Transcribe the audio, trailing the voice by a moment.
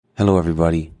Hello,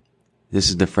 everybody. This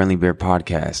is the Friendly Bear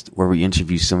Podcast, where we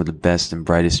interview some of the best and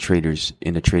brightest traders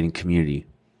in the trading community.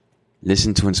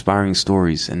 Listen to inspiring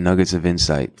stories and nuggets of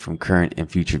insight from current and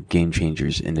future game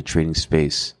changers in the trading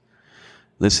space.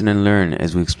 Listen and learn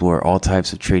as we explore all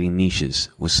types of trading niches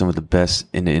with some of the best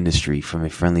in the industry from a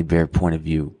Friendly Bear point of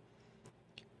view.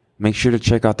 Make sure to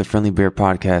check out the Friendly Bear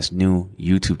Podcast new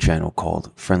YouTube channel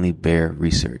called Friendly Bear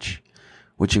Research,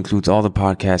 which includes all the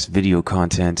podcast video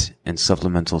content and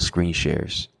supplemental screen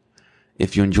shares.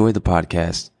 If you enjoy the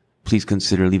podcast, please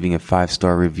consider leaving a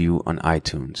 5-star review on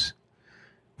iTunes.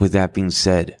 With that being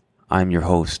said, I'm your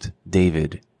host,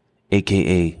 David,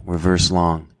 aka Reverse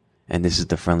Long, and this is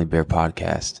the Friendly Bear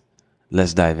Podcast.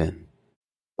 Let's dive in.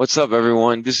 What's up,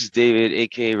 everyone? This is David,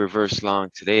 aka Reverse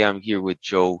Long. Today I'm here with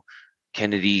Joe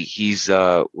Kennedy. He's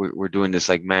we're doing this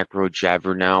like macro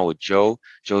jabber now with Joe.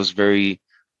 Joe's very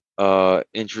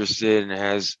interested and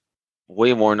has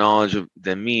way more knowledge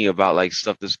than me about like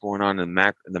stuff that's going on in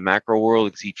the macro world,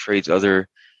 because he trades other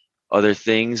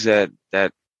things that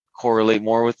correlate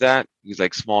more with that. He's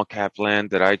like small cap land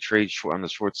that I trade on the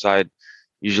short side.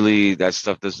 Usually that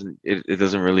stuff doesn't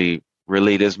really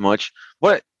relate as much.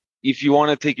 But if you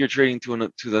want to take your trading to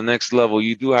the next level,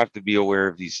 you do have to be aware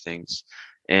of these things.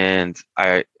 And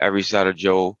I reached out to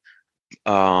Joe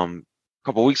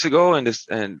couple weeks ago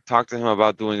and talked to him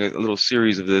about doing a little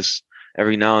series of this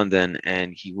every now and then,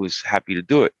 and he was happy to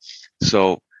do it.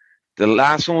 So the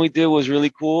last one we did was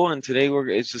really cool, and today we're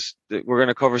going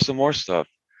to cover some more stuff.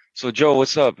 So Joe,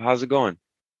 what's up? How's it going?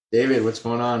 David, what's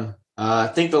going on? I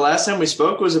think the last time we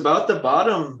spoke was about the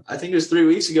bottom. I think it was 3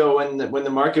 weeks ago when the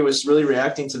market was really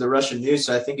reacting to the Russian news.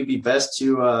 So I think it'd be best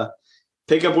to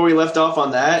pick up where we left off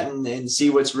on that and see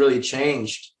what's really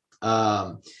changed.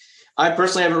 I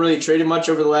personally haven't really traded much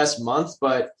over the last month,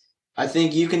 but I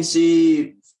think you can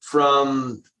see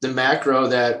from the macro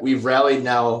that we've rallied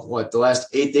now, the last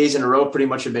 8 days in a row pretty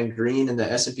much have been green in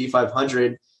the S&P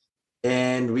 500.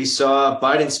 And we saw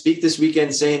Biden speak this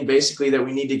weekend saying basically that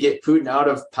we need to get Putin out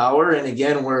of power. And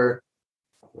again,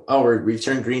 we've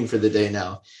turned green for the day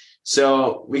now.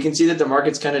 So we can see that the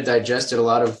market's kind of digested a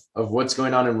lot of what's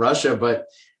going on in Russia, but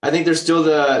I think there's still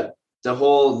the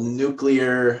whole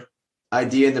nuclear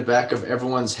idea in the back of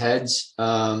everyone's heads.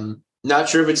 Not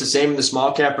sure if it's the same in the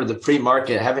small cap or the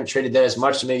pre-market. I haven't traded that as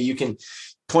much, so maybe you can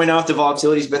point out the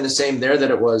volatility's been the same there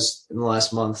that it was in the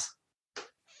last month.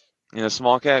 In a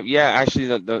small cap, yeah, actually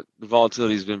the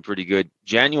volatility has been pretty good.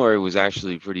 January was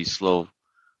actually pretty slow,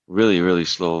 really, really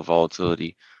slow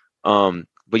volatility.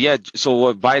 But yeah, so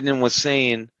what Biden was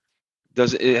saying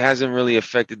it hasn't really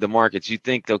affected the markets. You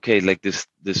think, okay, like this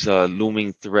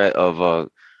looming threat of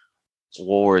World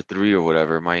War III or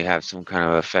whatever might have some kind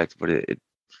of effect, but it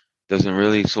doesn't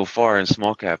really so far in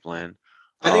small cap land.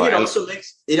 I think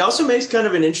it also makes kind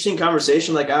of an interesting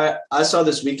conversation. Like I saw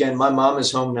this weekend, my mom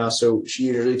is home now, so she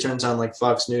usually turns on like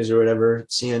Fox News or whatever,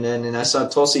 CNN, and I saw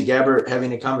Tulsi Gabbard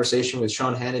having a conversation with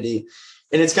Sean Hannity.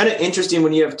 And it's kind of interesting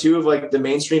when you have two of like the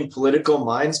mainstream political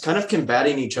minds kind of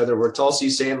combating each other, where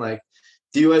Tulsi's saying like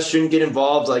the U.S. shouldn't get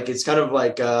involved. Like it's kind of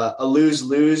like a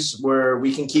lose-lose, where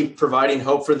we can keep providing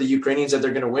hope for the Ukrainians that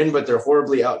they're going to win, but they're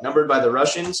horribly outnumbered by the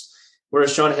Russians.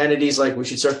 Whereas Sean Hannity's like, we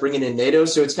should start bringing in NATO.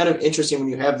 So it's kind of interesting when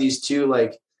you have these two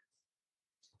like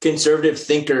conservative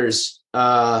thinkers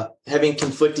having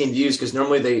conflicting views, because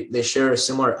normally they share a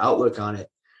similar outlook on it.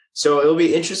 So it'll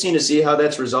be interesting to see how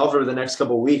that's resolved over the next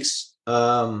couple of weeks.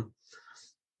 And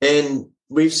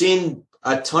we've seen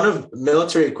a ton of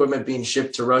military equipment being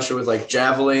shipped to Russia with like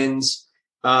javelins,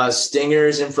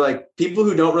 stingers. And for like people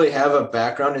who don't really have a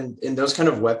background in those kind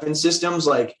of weapon systems,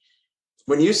 like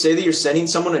when you say that you're sending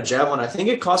someone a javelin, I think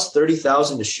it costs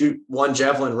 $30,000 to shoot one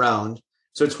javelin round.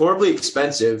 So it's horribly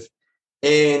expensive.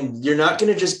 And you're not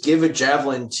going to just give a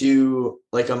javelin to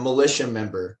like a militia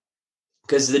member,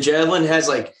 because the javelin has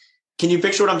like, can you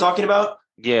picture what I'm talking about?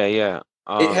 Yeah.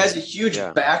 It has a huge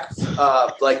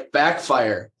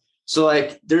backfire. So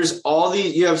like there's all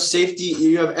these, you have safety,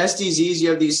 you have SDZs,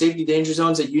 you have these safety danger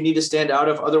zones that you need to stand out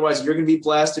of. Otherwise you're going to be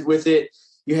blasted with it.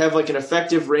 You have like an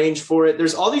effective range for it.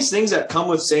 There's all these things that come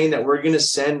with saying that we're going to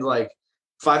send like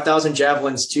 5,000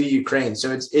 javelins to Ukraine.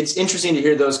 So it's interesting to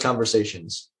hear those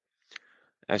conversations.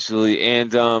 Absolutely.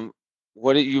 And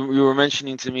what you were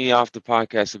mentioning to me off the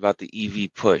podcast about the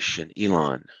EV push and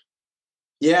Elon.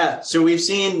 Yeah. So we've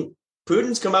seen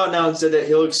Putin's come out now and said that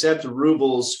he'll accept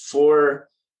rubles for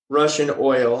Russian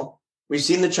oil. We've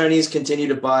seen the Chinese continue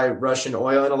to buy Russian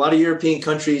oil, and a lot of European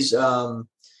countries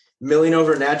milling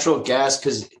over natural gas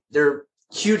because they're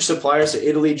huge suppliers to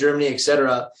Italy, Germany, et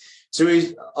cetera. So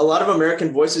a lot of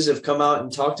American voices have come out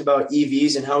and talked about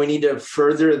EVs and how we need to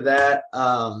further that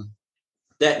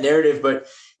narrative. But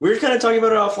we were kind of talking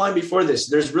about it offline before this.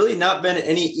 There's really not been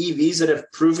any EVs that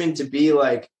have proven to be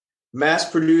like mass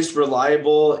produced,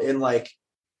 reliable, and like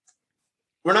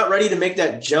we're not ready to make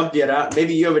that jump yet.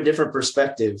 Maybe you have a different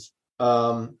perspective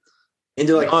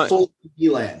into like full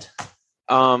EV land.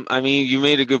 I mean, you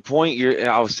made a good point.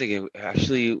 I was thinking,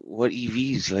 actually, what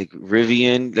EVs? Like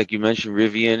Rivian, like you mentioned,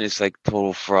 Rivian is like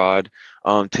total fraud.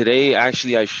 Today,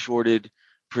 actually, I shorted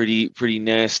pretty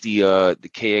nasty the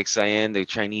KXIN, the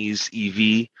Chinese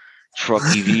EV truck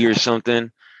EV or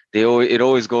something. It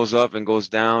always goes up and goes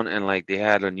down, and like they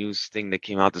had a news thing that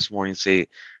came out this morning say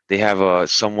they have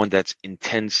someone that's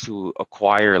intends to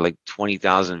acquire like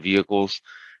 20,000 vehicles.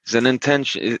 It's an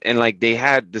intention, and like they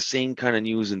had the same kind of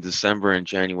news in December and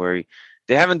January.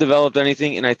 They haven't developed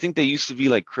anything, and I think they used to be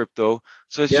like crypto.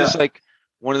 So it's just like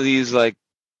one of these like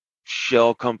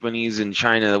shell companies in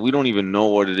China that we don't even know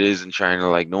what it is in China.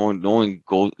 Like no one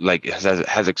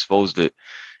has exposed it,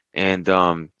 and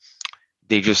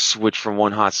they just switch from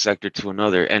one hot sector to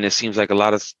another. And it seems like a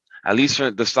lot of, at least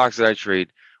for the stocks that I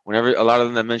trade, whenever a lot of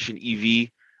them that mention EV,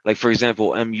 like for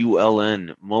example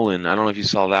MULN Mullen. I don't know if you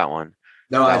saw that one.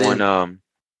 No, I didn't.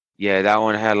 Yeah, that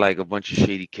one had like a bunch of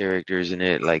shady characters in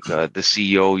it. Like the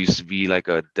CEO used to be like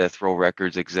a Death Row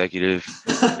Records executive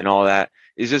and all that.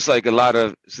 It's just like a lot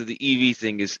of, so the EV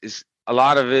thing is a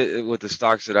lot of it with the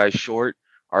stocks that I short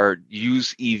are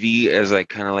use EV as like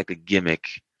kind of like a gimmick.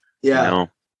 Yeah. You know?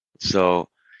 So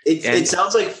it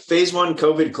sounds like phase 1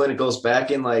 COVID clinicals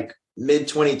back in like mid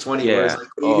 2020. Yeah. Where it's like,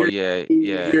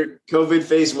 you're COVID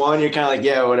phase 1, you're kind of like,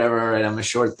 yeah, whatever. All right, I'm gonna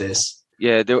short this.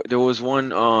 Yeah, there was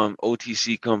one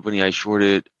OTC company I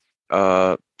shorted,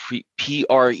 PRED.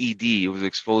 It was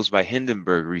exposed by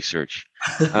Hindenburg Research,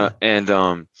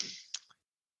 and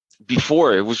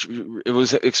before it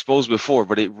was exposed before,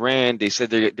 but it ran. They said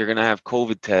they're gonna have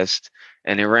COVID tests,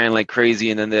 and it ran like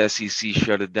crazy, and then the SEC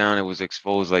shut it down. It was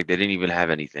exposed like they didn't even have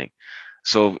anything.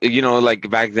 So like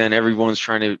back then, everyone's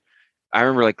trying to. I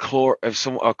remember like if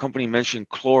a company mentioned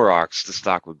Clorox, the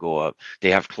stock would go up.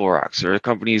 They have Clorox. Or a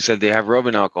company said they have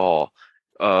rubbing alcohol,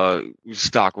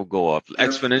 stock will go up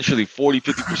exponentially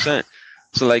 40-50%.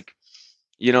 So like,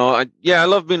 I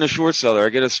love being a short seller. I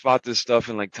get to spot this stuff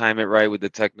and like time it right with the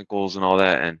technicals and all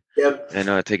that,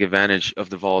 and take advantage of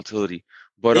the volatility.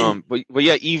 But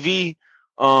yeah, EV,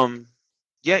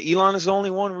 Elon is the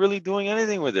only one really doing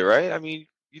anything with it, right? I mean,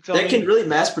 you tell me. That can really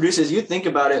mass produce as you think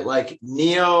about it. Like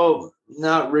Neo,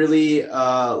 not really.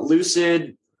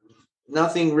 Lucid,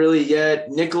 nothing really yet.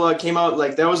 Nikola came out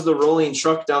like that was the rolling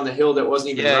truck down the hill that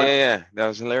wasn't even running. Yeah, that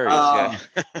was hilarious.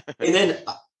 And then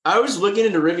I was looking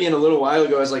into Rivian a little while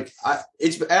ago. I was like,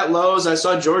 it's at Lowe's. I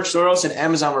saw George Soros and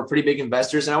Amazon were pretty big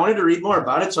investors, and I wanted to read more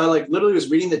about it. So I like literally was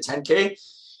reading the 10K.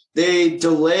 They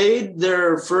delayed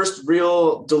their first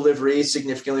real delivery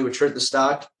significantly, which hurt the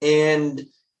stock. And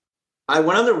I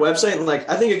went on their website and like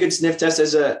I think a good sniff test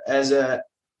as a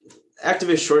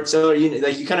activist short seller,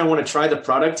 you kind of want to try the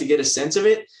product to get a sense of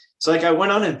it. So like I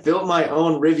went on and built my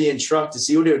own Rivian truck to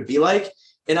see what it would be like.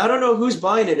 And I don't know who's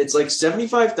buying it. It's like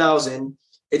 75,000.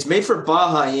 It's made for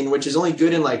Bahrain, which is only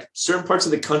good in like certain parts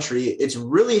of the country. It's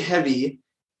really heavy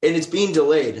and it's being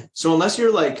delayed. So unless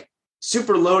you're like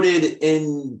super loaded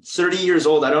and 30 years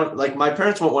old, I don't like my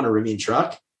parents won't want a Rivian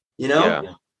truck, Yeah.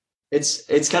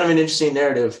 It's kind of an interesting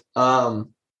narrative. But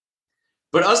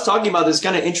us talking about this is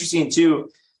kind of interesting too,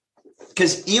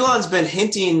 because Elon's been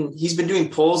hinting, he's been doing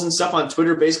polls and stuff on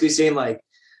Twitter, basically saying like,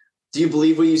 do you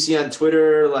believe what you see on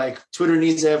Twitter? Like Twitter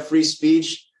needs to have free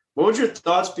speech. What would your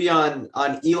thoughts be on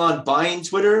Elon buying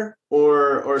Twitter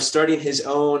or starting his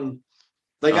own?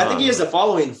 Like, I think he has the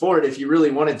following for it if you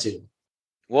really wanted to.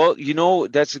 Well,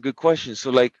 that's a good question.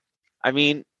 So like, I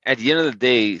mean, at the end of the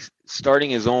day, starting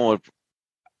his own,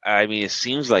 I mean, it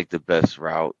seems like the best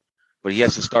route, but he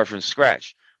has to start from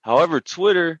scratch. However,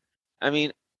 Twitter, I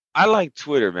mean, I like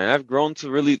Twitter, man. I've grown to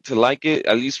like it,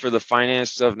 at least for the finance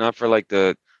stuff, not for like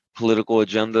the political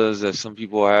agendas that some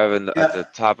people have at the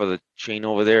top of the chain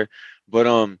over there. But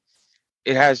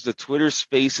it has the Twitter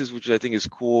Spaces, which I think is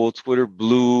cool. Twitter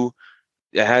Blue,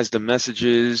 it has the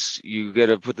messages. You get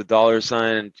to put the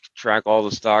 $sign and track all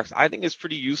the stocks. I think it's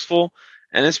pretty useful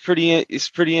and it's pretty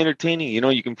entertaining.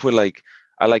 You can put like.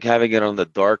 I like having it on the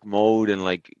dark mode and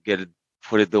like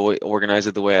organize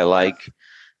it the way I like.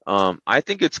 I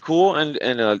think it's cool and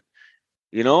I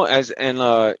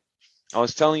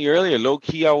was telling you earlier, low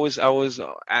key, I was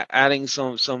adding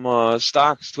some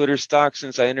stocks, Twitter stocks,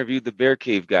 since I interviewed the Bear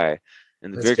Cave guy,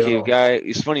 and the Bear Cave guy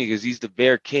is funny because he's the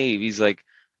Bear Cave. He's like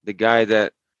the guy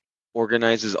that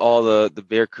organizes all the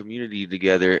bear community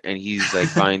together, and he's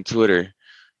like buying Twitter,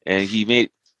 and he made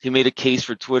a case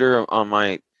for Twitter on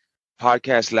my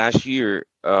podcast last year,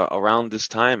 around this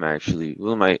time actually.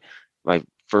 One of my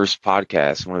first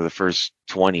podcast, one of the first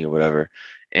 20 or whatever.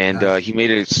 And Nice. he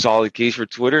made a solid case for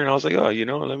Twitter, and I was like, oh,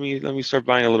 let me start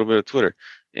buying a little bit of Twitter.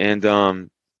 And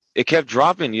it kept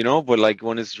dropping, but like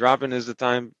when it's dropping is the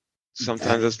time.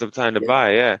 Sometimes that's the time to Yeah.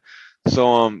 buy, yeah.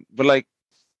 So but like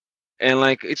and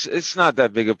like it's not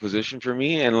that big a position for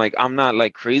me, and like I'm not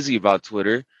like crazy about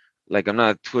Twitter, like I'm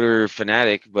not a Twitter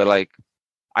fanatic, but like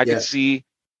I could Yeah. see,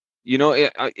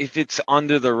 if it's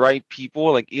under the right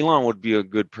people, like Elon would be a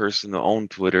good person to own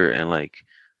Twitter, and like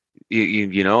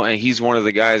and he's one of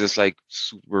the guys that's like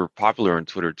super popular on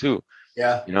Twitter too,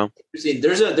 Yeah. you know. See,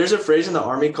 there's a phrase in the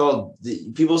army called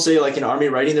people say like in army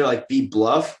writing, they're like be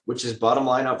bluff, which is bottom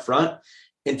line up front.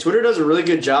 And Twitter does a really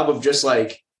good job of just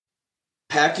like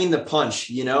packing the punch,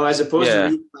 as opposed to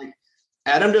Yeah, like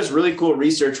Adam does really cool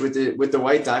research with the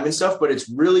white diamond stuff, but it's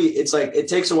like it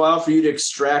takes a while for you to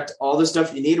extract all the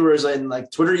stuff you need. Whereas in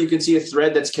like Twitter, you can see a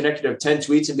thread that's connected of 10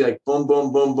 tweets and be like boom,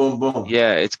 boom, boom, boom, boom.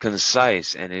 yeah, it's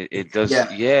concise, and it does,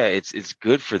 Yeah. yeah, it's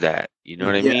good for that, you know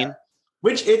what I Yeah. mean?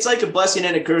 Which it's like a blessing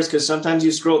and a curse because sometimes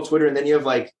you scroll Twitter and then you have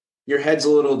like your head's a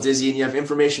little dizzy and you have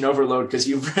information overload because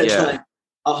you've read Yeah. like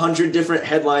 100 different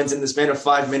headlines in the span of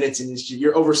 5 minutes and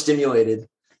you're overstimulated.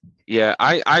 Yeah,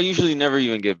 I usually never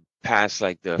even get past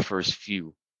like the first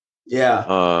few, Yeah.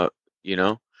 uh, you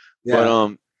know, but Yeah.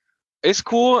 it's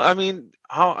cool. I mean,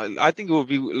 how I think it would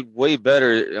be way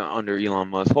better under Elon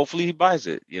Musk. Hopefully he buys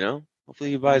it,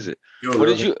 Hopefully he buys it. Joe What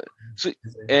did Rogan. you? So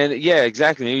and yeah,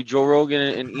 exactly. Maybe Joe Rogan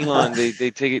and Elon they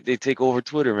take over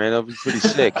Twitter, man. That'll be pretty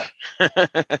sick.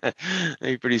 That'd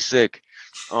be pretty sick.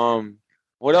 Um,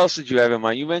 what else did you have in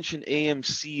mind? You mentioned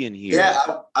AMC in here. Yeah,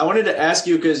 I wanted to ask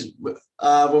you because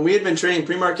when we had been trading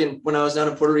pre-market when I was down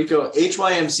in Puerto Rico,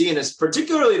 HYMC and it's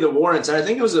particularly the warrants. And I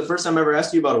think it was the first time I ever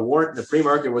asked you about a warrant in the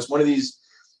pre-market was one of these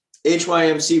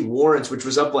HYMC warrants, which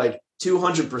was up like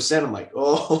 200%. I'm like,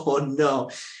 oh no.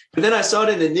 But then I saw it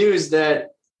in the news that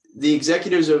the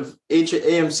executives of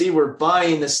AMC were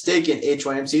buying a stake in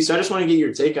HYMC. So I just want to get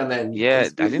your take on that. And Yeah, see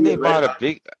I if think you they had read bought a about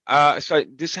big so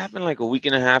this happened like a week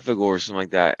and a half ago or something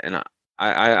like that. And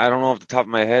I don't know off the top of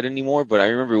my head anymore, but I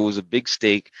remember it was a big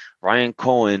stake. Ryan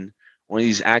Cohen, one of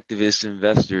these activist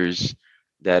investors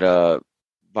that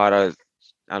bought a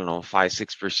I don't know,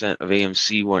 5-6% of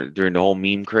AMC during the whole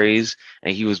meme craze,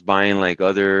 and he was buying like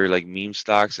other like meme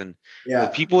stocks, and it. the Yeah.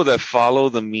 people that follow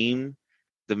the meme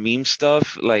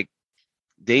stuff, like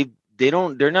they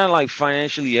they're not like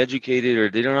financially educated, or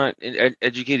they're not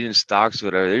educated in stocks or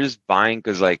whatever. They're just buying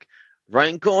because like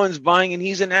Ryan Cohen's buying and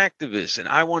he's an activist and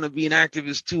I want to be an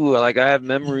activist too. Like I have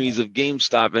memories of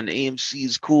GameStop and AMC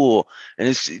is cool, and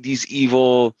it's these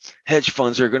evil hedge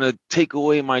funds are gonna take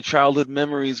away my childhood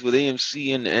memories with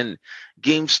AMC and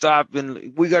GameStop,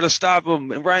 and we gotta stop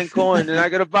them, and Ryan Cohen and I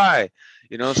gotta buy,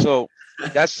 so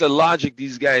that's the logic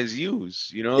these guys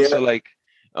use. So Yeah. like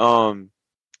um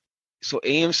so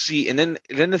AMC, and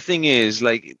then the thing is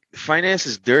like finance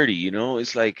is dirty.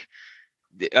 It's like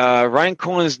Ryan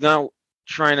Cohen is not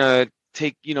trying to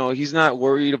he's not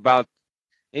worried about,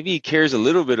 maybe he cares a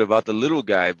little bit about the little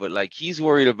guy, but like he's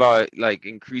worried about like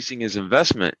increasing his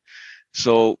investment.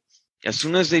 So as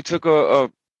soon as they took a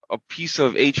piece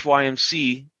of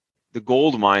HYMC, the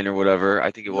gold mine or whatever,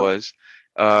 I think it was,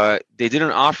 they did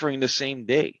an offering the same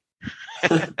day.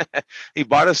 He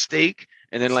bought a stake,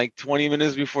 and then like 20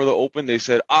 minutes before the open, they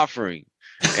said offering.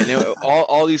 And then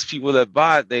all these people that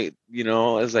bought,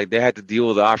 it's like they had to deal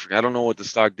with the offering. I don't know what the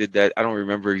stock did that. I don't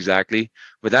remember exactly,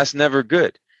 but that's never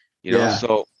good. Yeah.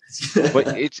 So, but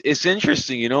it's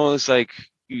interesting. It's like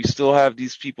you still have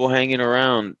these people hanging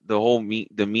around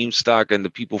the meme stock and the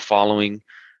people following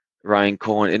Ryan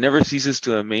Cohen. It never ceases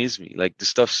to amaze me. Like the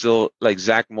stuff still, like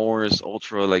Zach Morris,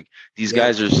 Ultra, like these Yeah.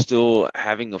 guys are still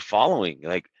having a following.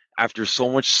 Like after so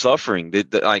much suffering,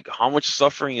 like how much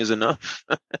suffering is enough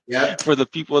Yeah. for the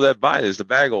people that buy this, the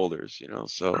bag holders.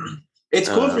 So It's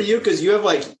I cool don't for know. you because you have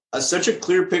like such a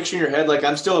clear picture in your head. Like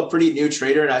I'm still a pretty new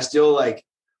trader and I still like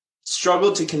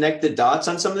struggle to connect the dots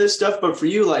on some of this stuff. But for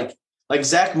you, like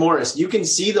Zach Morris, you can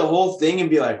see the whole thing and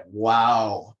be like,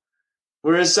 wow.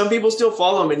 Whereas some people still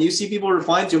follow him and you see people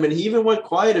replying to him. And he even went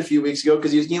quiet a few weeks ago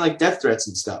because he was getting like death threats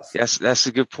and stuff. That's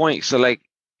a good point. So like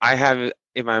I have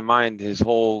in my mind his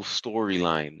whole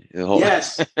storyline,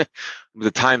 Yes.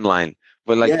 the timeline.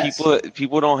 But like Yes.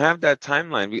 people don't have that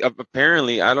timeline.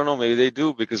 Apparently, I don't know, maybe they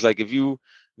do, because like if you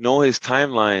know his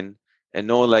timeline and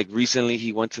know like recently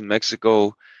he went to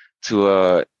Mexico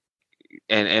to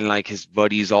and like his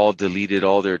buddies all deleted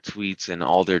all their tweets and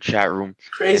all their chat room, and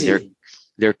Crazy.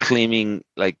 they're claiming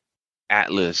like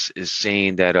Atlas is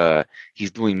saying that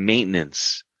he's doing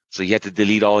maintenance So he had to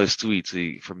delete all his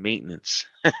tweets for maintenance.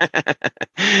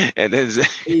 And then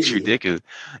it's ridiculous.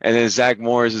 And then Zach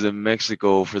Morris is in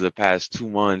Mexico for the past 2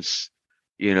 months,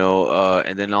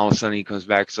 and then all of a sudden he comes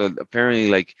back. So apparently,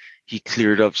 like, he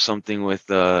cleared up something with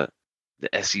the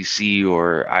SEC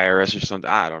or IRS or something.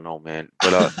 I don't know, man.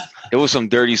 But there was some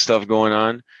dirty stuff going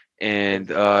on, and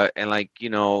like,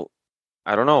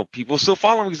 I don't know. People still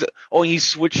follow him. He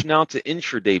switched now to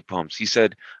intraday pumps. He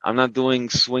said, I'm not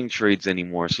doing swing trades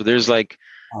anymore. So there's like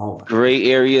gray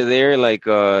area there. Like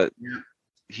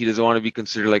he doesn't want to be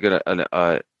considered like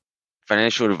a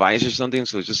financial advisor or something.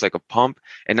 So it's just like a pump.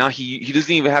 And now he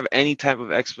doesn't even have any type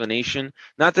of explanation.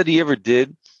 Not that he ever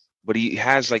did, but he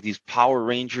has like these Power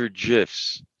Ranger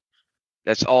GIFs.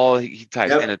 That's all he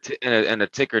types, and a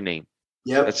ticker name.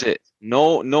 Yep. That's it.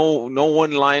 No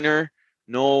one liner.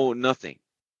 No, nothing.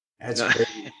 That's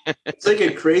crazy. It's like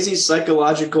a crazy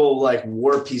psychological like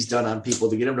warp he's done on people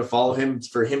to get him to follow him,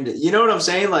 for him to, you know what I'm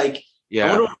saying? Like, yeah. I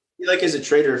wonder what he'd be like as a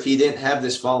trader if he didn't have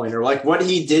this following, or like what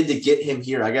he did to get him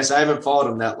here. I guess I haven't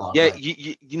followed him that long. Yeah,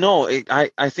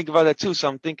 I think about that too. So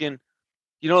I'm thinking,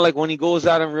 like when he goes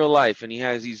out in real life and he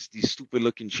has these stupid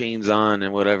looking chains on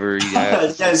and whatever he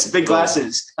has. His big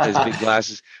glasses. His big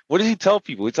glasses. What does he tell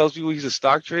people? He tells people he's a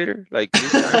stock trader. Like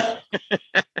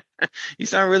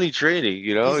he's not really trading,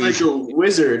 He's like a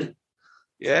wizard.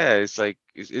 Yeah, it's like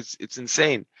it's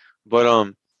insane.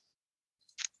 But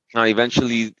now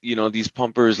eventually, these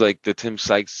pumpers like the Tim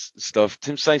Sykes stuff.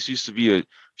 Tim Sykes used to be a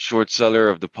short seller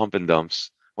of the pump and dumps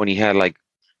when he had like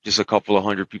just a couple of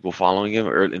hundred people following him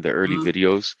in the early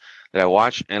videos that I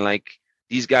watched. And like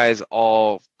these guys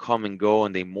all come and go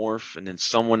and they morph, and then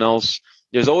someone else.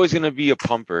 There's always going to be a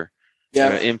pumper,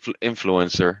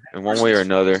 influencer in one way or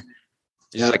another.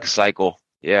 It's just like a cycle.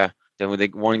 Yeah. Then when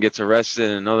one gets arrested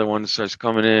and another one starts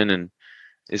coming in, and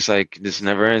it's like this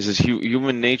never ends. It's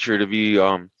human nature to be,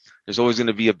 there's always going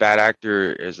to be a bad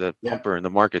actor as a pumper in the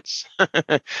markets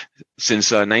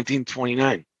since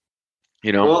 1929.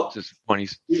 Just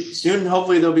 20s. Soon,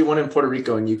 hopefully, there'll be one in Puerto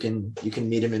Rico, and you can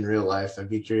meet him in real life. I'd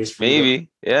be curious. Maybe,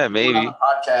 maybe.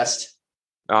 Podcast.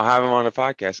 I'll have him on the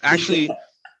podcast. Actually,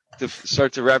 to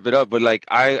start to wrap it up, but like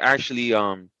I actually,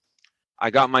 I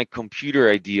got my computer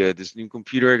idea. This new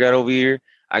computer I got over here.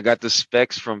 I got the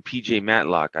specs from PJ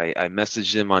Matlock. I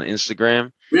messaged him on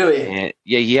Instagram. Really? And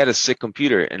yeah, he had a sick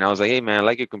computer, and I was like, "Hey man, I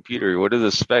like your computer. What are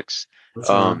the specs?"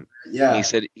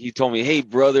 He told me, "Hey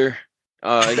brother,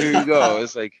 here you go."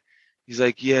 It's like, he's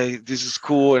like, "Yeah, this is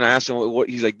cool." And I asked him what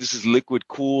he's like, "This is liquid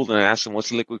cooled." And I asked him,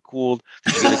 "What's liquid cooled?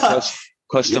 Did you get it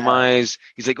customized?"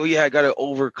 He's like, "Oh yeah, I got it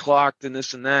overclocked and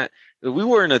this and that." We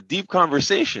were in a deep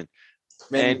conversation.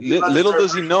 Man, and little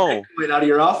does he know, out of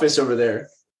your office over there.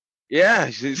 Yeah,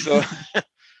 so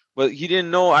but he didn't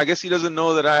know. I guess he doesn't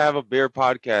know that I have a bear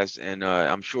podcast and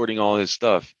I'm shorting all his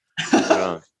stuff.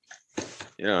 It's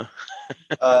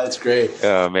great.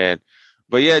 Oh man.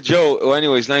 But yeah, Joe. Well,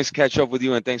 anyways, nice to catch up with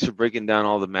you, and thanks for breaking down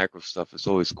all the macro stuff. It's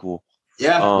always cool.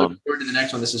 Yeah, looking forward to the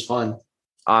next one. This is fun.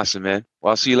 Awesome, man.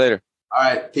 Well, I'll see you later. All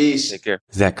right, peace. Take care.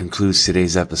 That concludes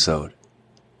today's episode.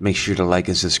 Make sure to like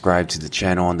and subscribe to the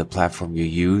channel on the platform you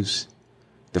use.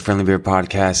 The Friendly Bear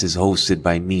Podcast is hosted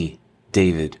by me,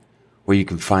 David, where you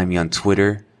can find me on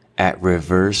Twitter at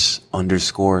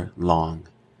 @reverse_long.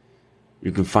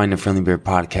 You can find the Friendly Bear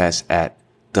Podcast at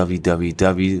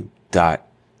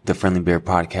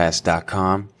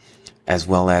www.thefriendlybearpodcast.com, as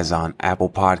well as on Apple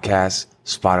Podcasts,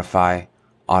 Spotify,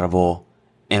 Audible,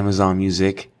 Amazon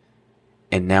Music,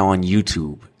 and now on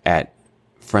YouTube at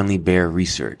Friendly Bear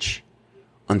Research.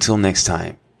 Until next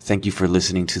time, thank you for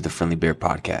listening to the Friendly Bear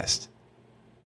Podcast.